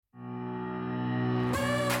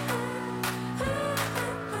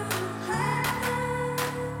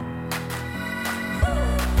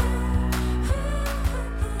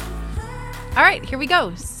All right, here we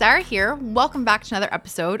go. Sarah here. Welcome back to another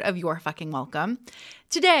episode of You're Fucking Welcome.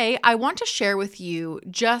 Today, I want to share with you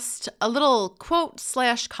just a little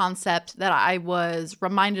quote/concept that I was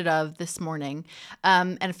reminded of this morning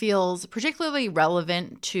and feels particularly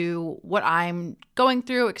relevant to what I'm going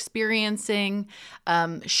through, experiencing,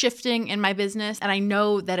 shifting in my business. And I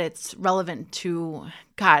know that it's relevant to,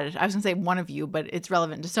 God, I was going to say one of you, but it's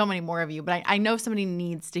relevant to so many more of you. But I know somebody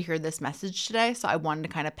needs to hear this message today, so I wanted to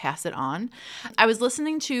kind of pass it on. I was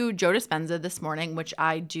listening to Joe Dispenza this morning, which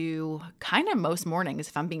I do kind of most mornings,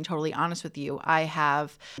 if I'm being totally honest with you. I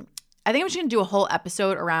think I'm just going to do a whole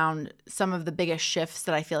episode around some of the biggest shifts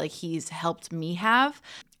that I feel like he's helped me have.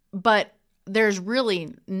 But there's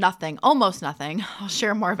really nothing, almost nothing. I'll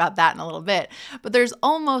share more about that in a little bit. But there's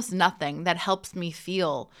almost nothing that helps me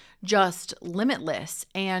feel just limitless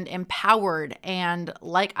and empowered and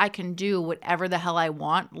like I can do whatever the hell I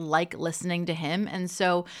want, like listening to him. And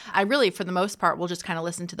so I really, for the most part, will just kind of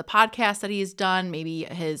listen to the podcast that he's done, maybe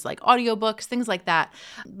his like audiobooks, things like that.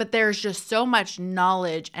 But there's just so much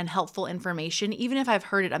knowledge and helpful information, even if I've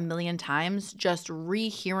heard it a million times, just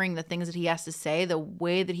rehearing the things that he has to say, the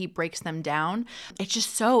way that he breaks them down, it's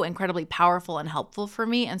just so incredibly powerful and helpful for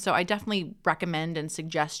me. And so I definitely recommend and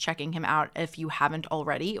suggest checking him out if you haven't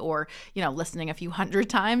already, or listening a few hundred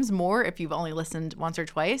times more if you've only listened once or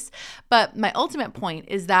twice. But my ultimate point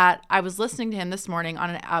is that I was listening to him this morning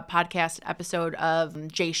on a podcast episode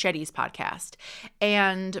of Jay Shetty's podcast.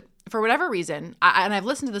 And for whatever reason, and I've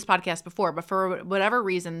listened to this podcast before, but for whatever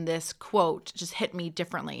reason, this quote just hit me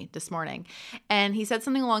differently this morning. And he said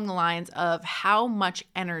something along the lines of how much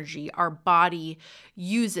energy our body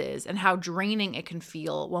uses and how draining it can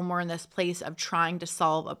feel when we're in this place of trying to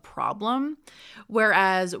solve a problem.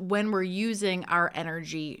 Whereas when we're using our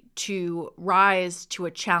energy to rise to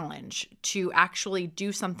a challenge, to actually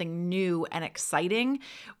do something new and exciting,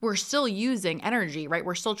 we're still using energy, right?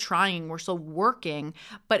 We're still trying, we're still working,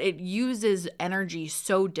 but it uses energy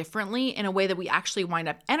so differently in a way that we actually wind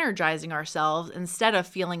up energizing ourselves instead of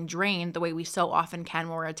feeling drained the way we so often can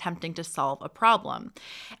when we're attempting to solve a problem.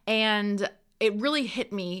 And it really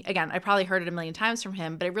hit me, again, I probably heard it a million times from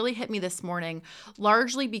him, but it really hit me this morning,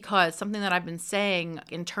 largely because something that I've been saying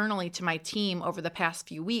internally to my team over the past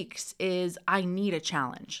few weeks is I need a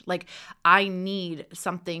challenge. Like I need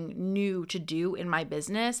something new to do in my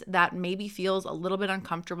business that maybe feels a little bit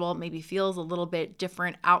uncomfortable, maybe feels a little bit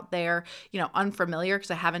different out there, unfamiliar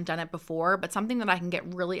because I haven't done it before, but something that I can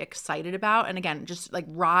get really excited about. And again, just like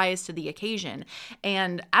rise to the occasion.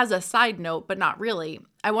 And as a side note, but not really,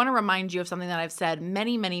 I want to remind you of something that I've said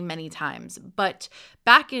many, many, many times. But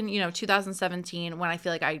back in, 2017, when I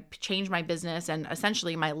feel like I changed my business and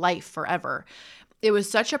essentially my life forever, it was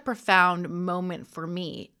such a profound moment for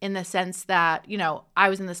me in the sense that, I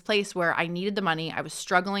was in this place where I needed the money, I was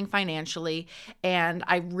struggling financially, and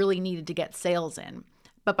I really needed to get sales in.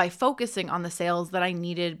 But by focusing on the sales that I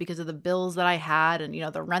needed because of the bills that I had and,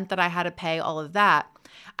 the rent that I had to pay, all of that,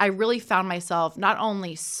 I really found myself not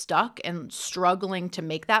only stuck and struggling to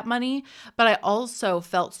make that money, but I also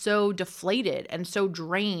felt so deflated and so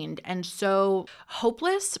drained and so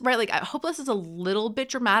hopeless, right? Like hopeless is a little bit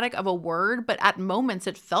dramatic of a word, but at moments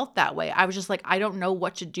it felt that way. I was just like, I don't know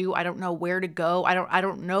what to do. I don't know where to go. I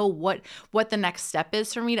don't know what the next step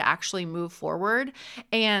is for me to actually move forward.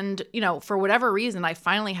 And, for whatever reason, I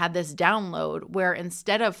finally had this download where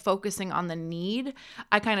instead of focusing on the need,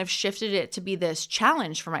 I kind of shifted it to be this challenge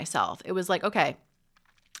for myself. It was like, okay,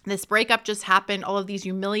 this breakup just happened. All of these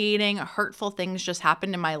humiliating, hurtful things just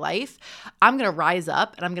happened in my life. I'm going to rise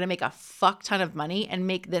up and I'm going to make a fuck ton of money and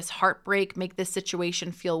make this heartbreak, make this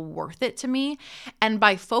situation feel worth it to me. And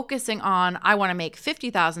by focusing on, I want to make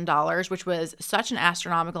 $50,000, which was such an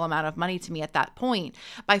astronomical amount of money to me at that point,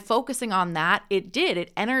 by focusing on that,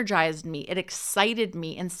 it energized me. It excited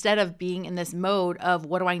me instead of being in this mode of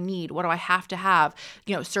what do I need? What do I have to have?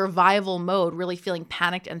 Survival mode, really feeling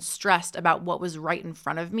panicked and stressed about what was right in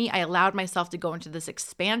front of me. I allowed myself to go into this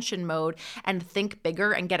expansion mode and think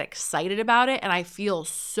bigger and get excited about it. And I feel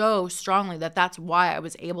so strongly that that's why I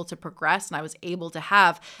was able to progress and I was able to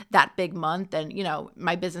have that big month. And,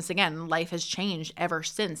 my business, again, life has changed ever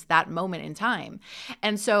since that moment in time.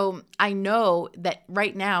 And so I know that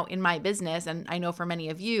right now in my business, and I know for many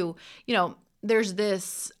of you, there's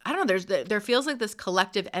this, there feels like this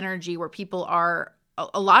collective energy where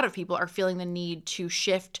a lot of people are feeling the need to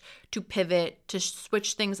shift to pivot, to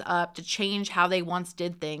switch things up, to change how they once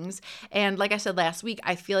did things. And like I said last week,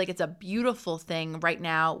 I feel like it's a beautiful thing right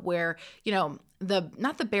now where,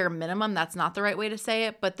 not the bare minimum, that's not the right way to say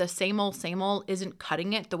it, but the same old isn't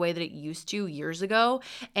cutting it the way that it used to years ago.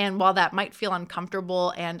 And while that might feel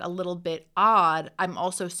uncomfortable and a little bit odd, I'm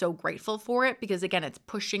also so grateful for it because, again, it's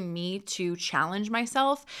pushing me to challenge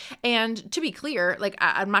myself. And to be clear, like,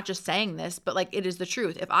 I'm not just saying this, but like, it is the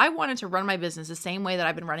truth. If I wanted to run my business the same way that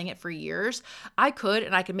I've been running it for years, I could,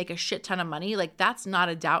 and I could make a shit ton of money. Like, that's not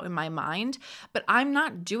a doubt in my mind, but I'm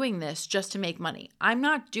not doing this just to make money. I'm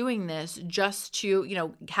not doing this just to,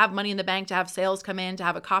 have money in the bank, to have sales come in, to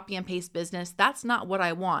have a copy and paste business. That's not what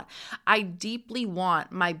I want. I deeply want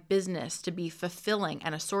my business to be fulfilling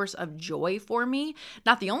and a source of joy for me.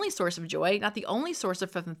 Not the only source of joy, not the only source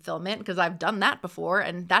of fulfillment, because I've done that before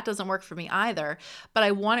and that doesn't work for me either. But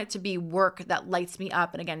I want it to be work that lights me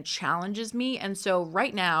up and, again, challenges me. And so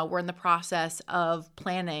right now we're in the process of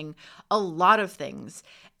planning a lot of things.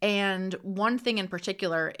 And one thing in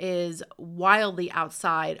particular is wildly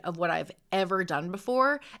outside of what I've ever done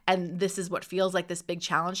before. And this is what feels like this big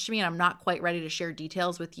challenge to me. And I'm not quite ready to share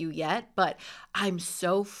details with you yet, but I'm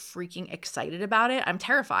so freaking excited about it. I'm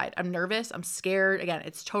terrified. I'm nervous. I'm scared. Again,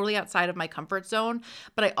 it's totally outside of my comfort zone,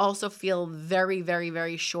 but I also feel very, very,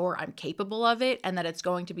 very sure I'm capable of it and that it's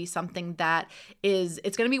going to be something that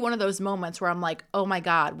it's going to be one of those moments where I'm like, oh my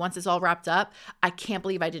God, once it's all wrapped up, I can't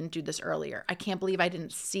believe I didn't do this earlier. I can't believe I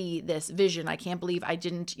didn't see this vision. I can't believe I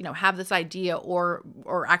didn't, have this idea or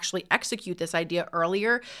actually execute this idea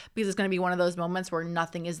earlier, because it's going to be one of those moments where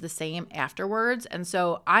nothing is the same afterwards. And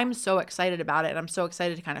so I'm so excited about it. And I'm so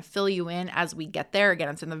excited to kind of fill you in as we get there. Again,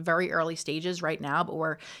 it's in the very early stages right now, but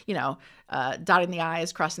we're, dotting the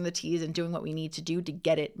I's, crossing the T's, and doing what we need to do to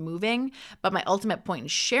get it moving. But my ultimate point in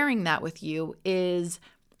sharing that with you is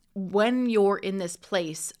when you're in this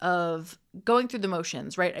place of going through the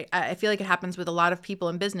motions, right? I feel like it happens with a lot of people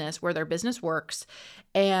in business where their business works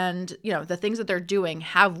and, the things that they're doing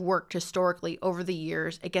have worked historically over the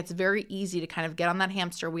years. It gets very easy to kind of get on that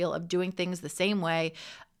hamster wheel of doing things the same way,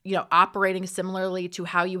 operating similarly to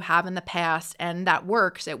how you have in the past. And that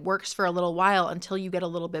works. It works for a little while until you get a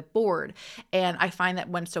little bit bored. And I find that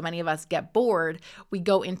when so many of us get bored, we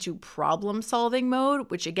go into problem solving mode,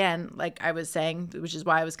 which, again, like I was saying, which is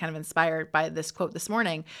why I was kind of inspired by this quote this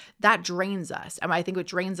morning, that drains us. And I think it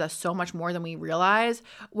drains us so much more than we realize.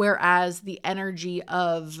 Whereas the energy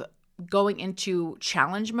of going into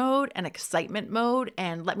challenge mode and excitement mode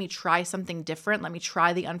and let me try something different, let me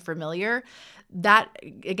try the unfamiliar, that,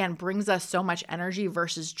 again, brings us so much energy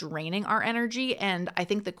versus draining our energy. And I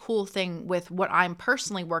think the cool thing with what I'm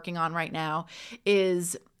personally working on right now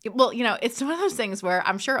is, well, it's one of those things where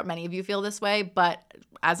I'm sure many of you feel this way, but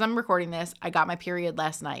as I'm recording this, I got my period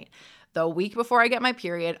last night. The week before I get my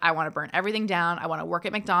period, I want to burn everything down. I want to work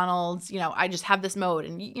at McDonald's. I just have this mode.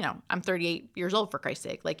 And, I'm 38 years old, for Christ's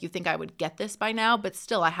sake. Like, you think I would get this by now, but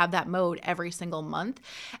still I have that mode every single month.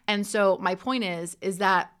 And so my point is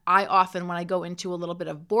that I often, when I go into a little bit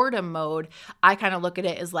of boredom mode, I kind of look at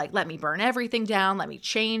it as like, let me burn everything down. Let me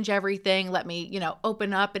change everything. Let me,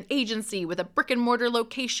 open up an agency with a brick and mortar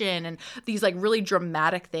location and these like really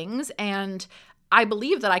dramatic things. And I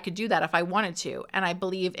believe that I could do that if I wanted to. And I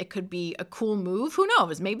believe it could be a cool move. Who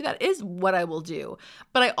knows? Maybe that is what I will do.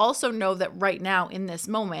 But I also know that right now in this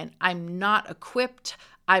moment, I'm not equipped.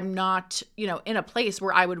 I'm not, in a place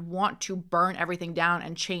where I would want to burn everything down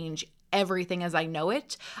and change everything as I know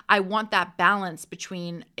it. I want that balance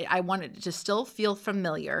between, I want it to still feel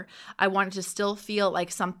familiar. I want it to still feel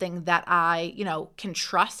like something that I, can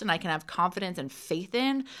trust and I can have confidence and faith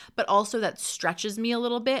in, but also that stretches me a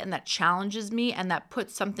little bit and that challenges me and that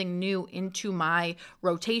puts something new into my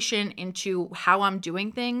rotation, into how I'm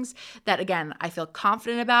doing things that, again, I feel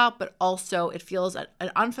confident about, but also it feels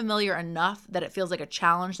unfamiliar enough that it feels like a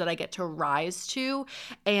challenge that I get to rise to.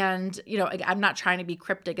 And, I'm not trying to be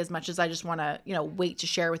cryptic as much as I just want to, wait to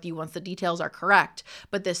share with you once the details are correct.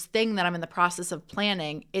 But this thing that I'm in the process of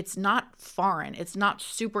planning, it's not foreign. It's not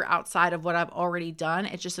super outside of what I've already done.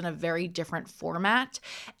 It's just in a very different format.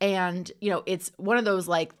 And, it's one of those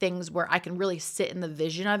like things where I can really sit in the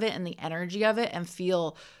vision of it and the energy of it and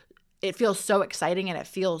it feels so exciting and it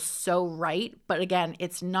feels so right. But again,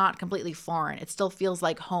 it's not completely foreign. It still feels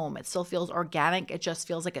like home. It still feels organic. It just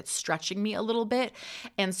feels like it's stretching me a little bit.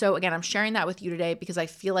 And so again, I'm sharing that with you today because I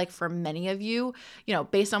feel like for many of you,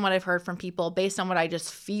 based on what I've heard from people, based on what I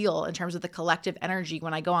just feel in terms of the collective energy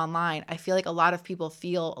when I go online, I feel like a lot of people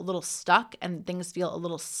feel a little stuck and things feel a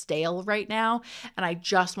little stale right now. And I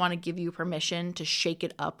just want to give you permission to shake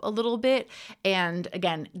it up a little bit. And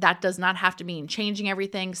again, that does not have to mean changing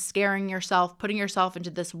everything, scaring scaring yourself, putting yourself into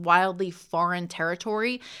this wildly foreign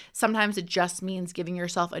territory. Sometimes it just means giving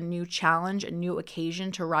yourself a new challenge, a new occasion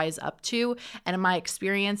to rise up to. And in my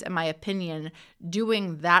experience, in my opinion,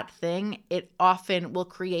 doing that thing, it often will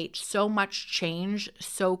create so much change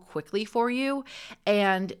so quickly for you.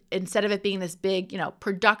 And instead of it being this big,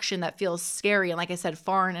 production that feels scary and, like I said,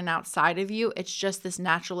 foreign and outside of you, it's just this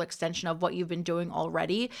natural extension of what you've been doing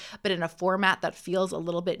already, but in a format that feels a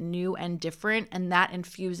little bit new and different. And that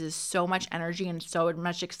infuses so much energy and so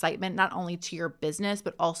much excitement, not only to your business,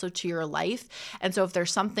 but also to your life. And so if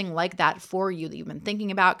there's something like that for you that you've been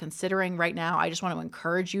thinking about, considering right now, I just want to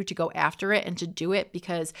encourage you to go after it and to do it,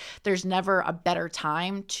 because there's never a better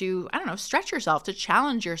time to, stretch yourself, to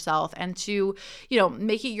challenge yourself, and to,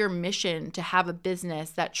 make it your mission to have a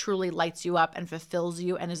business that truly lights you up and fulfills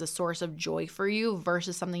you and is a source of joy for you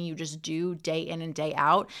versus something you just do day in and day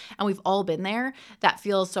out. And we've all been there. That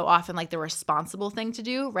feels so often like the responsible thing to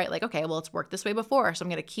do, right? Like, okay, well, it's worked this way before, so I'm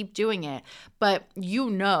going to keep doing it. But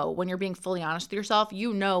when you're being fully honest with yourself,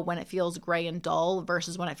 when it feels gray and dull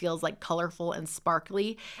versus when it feels like colorful and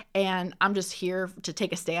sparkly. And I'm just here to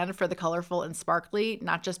take a stand for the colorful and sparkly,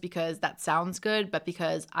 not just because that sounds good, but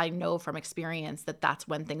because I know from experience that that's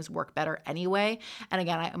when things work better anyway. And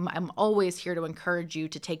again, I'm always here to encourage you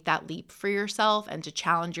to take that leap for yourself and to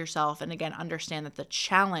challenge yourself. And again, understand that the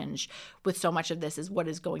challenge with so much of this is what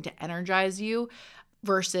is going to energize you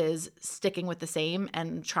versus sticking with the same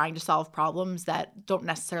and trying to solve problems that don't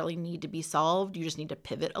necessarily need to be solved. You just need to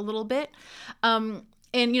pivot a little bit. And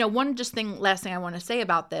last thing I want to say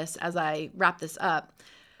about this as I wrap this up,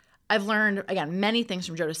 I've learned, again, many things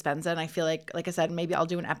from Joe Dispenza, and I feel like I said, maybe I'll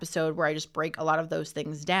do an episode where I just break a lot of those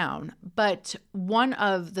things down. But one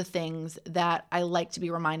of the things that I like to be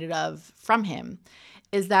reminded of from him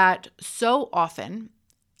is that so often,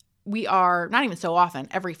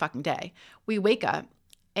 every fucking day, we wake up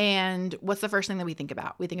and what's the first thing that we think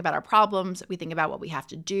about? We think about our problems. We think about what we have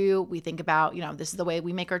to do. We think about, this is the way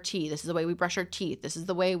we make our tea. This is the way we brush our teeth. This is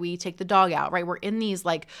the way we take the dog out, right? We're in these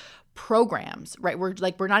programs, right?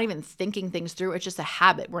 We're not even thinking things through. It's just a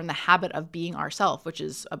habit. We're in the habit of being ourselves, which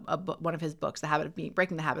is one of his books,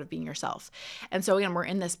 Breaking the Habit of Being Yourself. And so again, we're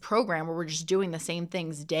in this program where we're just doing the same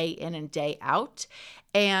things day in and day out.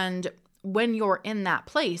 And when you're in that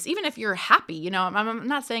place, even if you're happy, I'm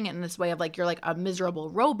not saying it in this way of you're like a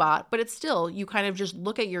miserable robot, but it's still, you kind of just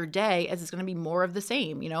look at your day as it's going to be more of the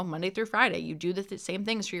same, Monday through Friday, you do the same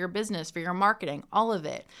things for your business, for your marketing, all of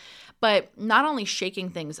it. But not only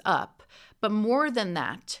shaking things up, but more than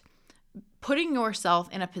that, putting yourself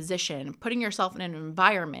in a position, putting yourself in an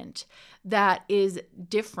environment that is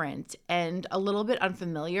different and a little bit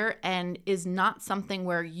unfamiliar and is not something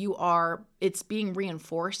where it's being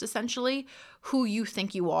reinforced essentially who you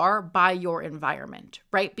think you are by your environment,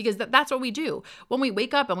 right? Because that's what we do. When we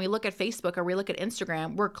wake up and we look at Facebook or we look at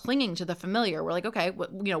Instagram, we're clinging to the familiar. We're like, okay,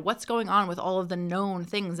 what's going on with all of the known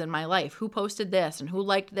things in my life? Who posted this and who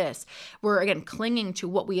liked this? We're, again, clinging to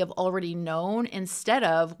what we have already known instead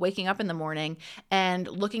of waking up in the morning and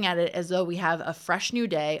looking at it as though we have a fresh new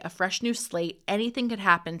day, a fresh new slate. Anything could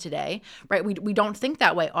happen today, right? We don't think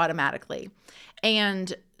that way automatically.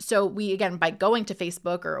 And so we, again, by going to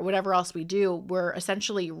Facebook or whatever else we do, we're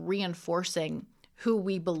essentially reinforcing who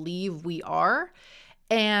we believe we are.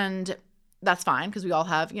 And that's fine because we all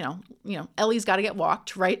have, Ellie's got to get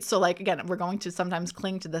walked, right? So again, we're going to sometimes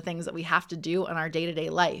cling to the things that we have to do in our day-to-day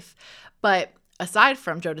life. But aside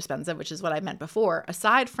from Joe Dispenza, which is what I meant before,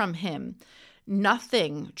 aside from him,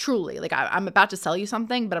 nothing truly, I'm about to sell you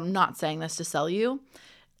something, but I'm not saying this to sell you.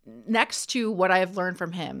 Next to what I have learned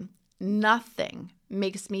from him, nothing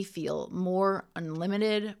makes me feel more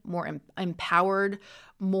unlimited, more empowered,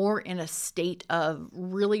 more in a state of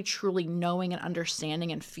really truly knowing and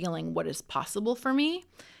understanding and feeling what is possible for me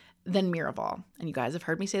than Miraval. And you guys have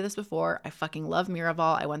heard me say this before. I fucking love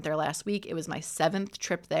Miraval. I went there last week. It was my 7th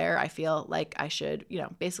trip there. I feel like I should,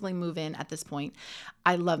 basically move in at this point.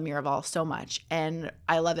 I love Miraval so much. And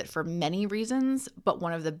I love it for many reasons. But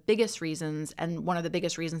one of the biggest reasons,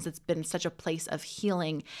 it's been such a place of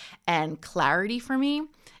healing and clarity for me,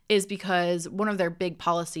 is because one of their big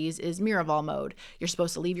policies is Miraval mode. You're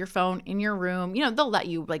supposed to leave your phone in your room. They'll let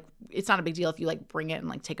you, it's not a big deal if you bring it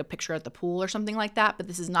and take a picture at the pool or something like that. But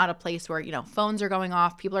this is not a place where, phones are going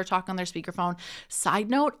off. People are talking on their speakerphone. Side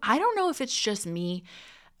note, I don't know if it's just me,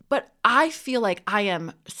 but I feel like I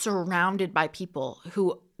am surrounded by people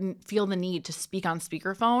who feel the need to speak on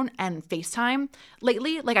speakerphone and FaceTime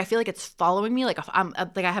lately. I feel like it's following me. I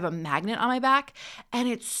have a magnet on my back, and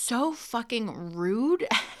it's so fucking rude.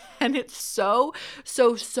 And it's so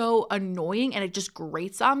annoying, and it just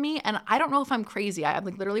grates on me. And I don't know if I'm crazy. I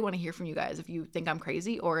like literally want to hear from you guys if you think I'm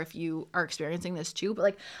crazy or if you are experiencing this too. But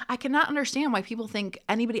like, I cannot understand why people think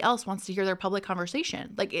anybody else wants to hear their public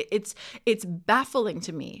conversation. Like it's baffling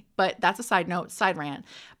to me. But that's a side note, side rant.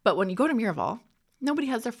 But when you go to Miraval, nobody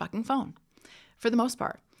has their fucking phone for the most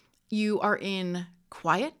part. You are in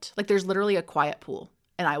quiet. Like there's literally a quiet pool,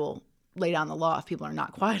 and I will lay down the law if people are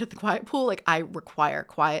not quiet at the quiet pool. Like I require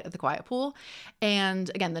quiet at the quiet pool. And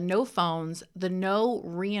again, the no phones, the no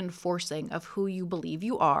reinforcing of who you believe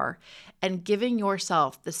you are, and giving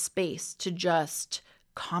yourself the space to just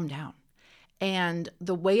calm down. And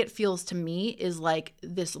the way it feels to me is like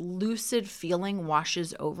this lucid feeling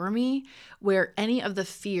washes over me, where any of the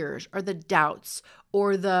fears or the doubts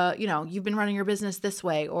or the, you've been running your business this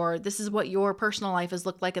way, or this is what your personal life has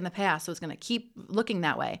looked like in the past, so it's going to keep looking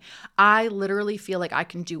that way. I literally feel like I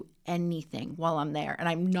can do anything while I'm there. And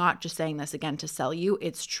I'm not just saying this again to sell you.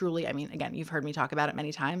 It's truly, again, you've heard me talk about it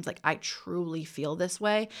many times. Like I truly feel this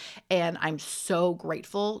way. And I'm so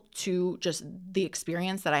grateful to just the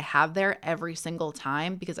experience that I have there every single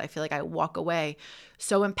time, because I feel like I walk away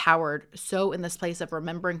so empowered, so in this place of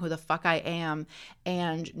remembering who the fuck I am,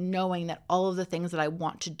 and knowing that all of the things that I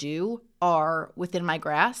want to do are within my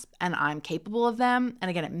grasp and I'm capable of them. And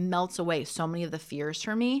again, it melts away so many of the fears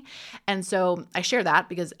for me. And so I share that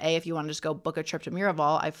because if you want to just go book a trip to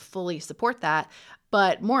Miraval, I fully support that.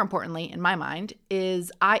 But more importantly, in my mind,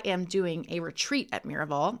 is I am doing a retreat at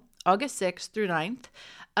Miraval August 6th through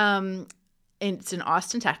 9th. It's in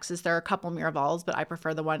Austin, Texas. There are a couple Miravals, but I don't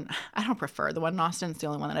prefer the one in Austin. It's the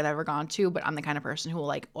only one that I've ever gone to, but I'm the kind of person who will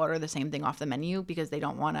like order the same thing off the menu because they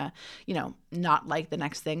don't want to, not like the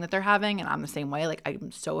next thing that they're having. And I'm the same way. Like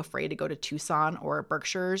I'm so afraid to go to Tucson or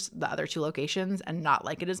Berkshire's, the other two locations, and not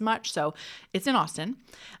like it as much. So it's in Austin.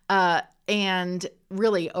 And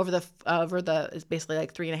really over the basically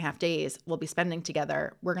like 3.5 days we'll be spending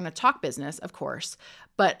together. We're going to talk business, of course,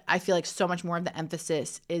 but I feel like so much more of the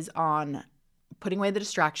emphasis is on putting away the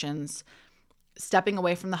distractions, stepping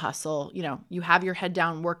away from the hustle. You have your head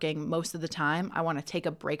down working most of the time. I want to take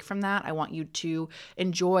a break from that. I want you to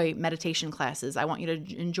enjoy meditation classes. I want you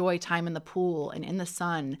to enjoy time in the pool and in the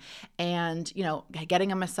sun and,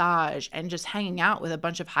 getting a massage and just hanging out with a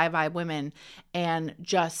bunch of high vibe women and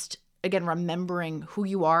just, again, remembering who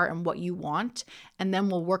you are and what you want. And then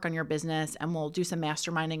we'll work on your business and we'll do some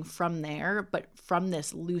masterminding from there, but from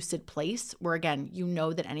this lucid place where, again,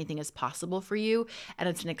 that anything is possible for you. And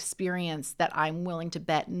it's an experience that I'm willing to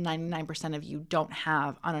bet 99% of you don't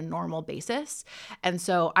have on a normal basis. And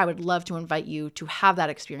so I would love to invite you to have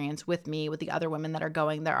that experience with me, with the other women that are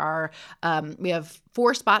going. There are, we have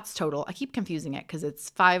 4 spots total. I keep confusing it because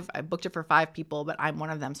it's 5. I booked it for 5 people, but I'm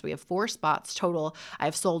one of them. So we have 4 spots total.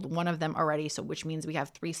 I've sold one of them already, so which means we have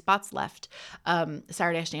 3 spots left.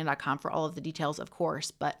 Sarah-Dan.com for all of the details, of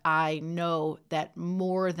course. But I know that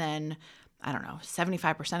more than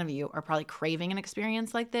 75% of you are probably craving an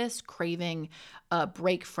experience like this, craving a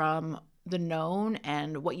break from the known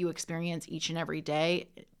and what you experience each and every day,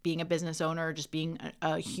 being a business owner, just being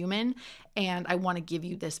a human. And I want to give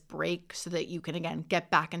you this break so that you can, again, get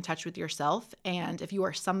back in touch with yourself. And if you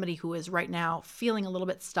are somebody who is right now feeling a little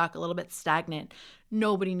bit stuck, a little bit stagnant,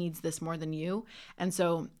 nobody needs this more than you. And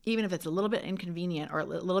so even if it's a little bit inconvenient or a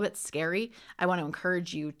little bit scary, I want to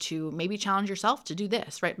encourage you to maybe challenge yourself to do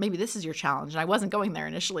this, right? Maybe this is your challenge. And I wasn't going there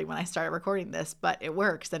initially when I started recording this, but it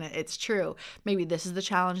works and it's true. Maybe this is the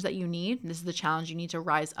challenge that you need. This is the challenge you need to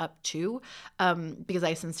rise up to, because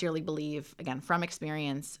I sincerely believe, again, from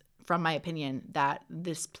experience, from my opinion, that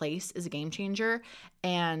this place is a game changer.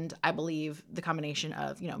 And I believe the combination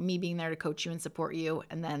of, me being there to coach you and support you,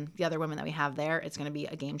 and then the other women that we have there, it's going to be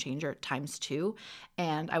a game changer times 2.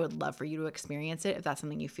 And I would love for you to experience it if that's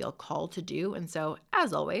something you feel called to do. And so,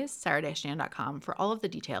 as always, sarah-dan.com for all of the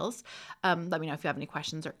details. Let me know if you have any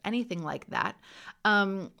questions or anything like that.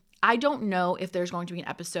 I don't know if there's going to be an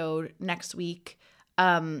episode next week.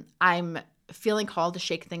 I'm feeling called to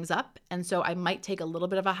shake things up. And so I might take a little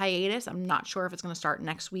bit of a hiatus. I'm not sure if it's going to start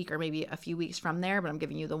next week or maybe a few weeks from there, but I'm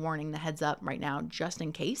giving you the warning, the heads up right now, just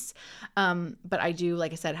in case. But I do,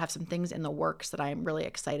 like I said, have some things in the works that I'm really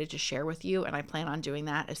excited to share with you. And I plan on doing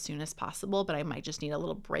that as soon as possible, but I might just need a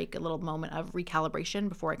little break, a little moment of recalibration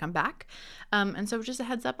before I come back. And so just a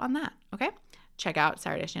heads up on that. Okay. Check out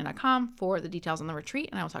sarah-dan.com for the details on the retreat,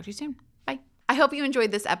 and I will talk to you soon. Bye. I hope you enjoyed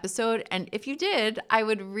this episode, and if you did, I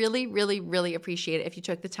would really, really, really appreciate it if you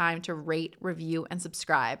took the time to rate, review, and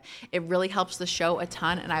subscribe. It really helps the show a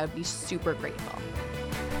ton, and I would be super grateful.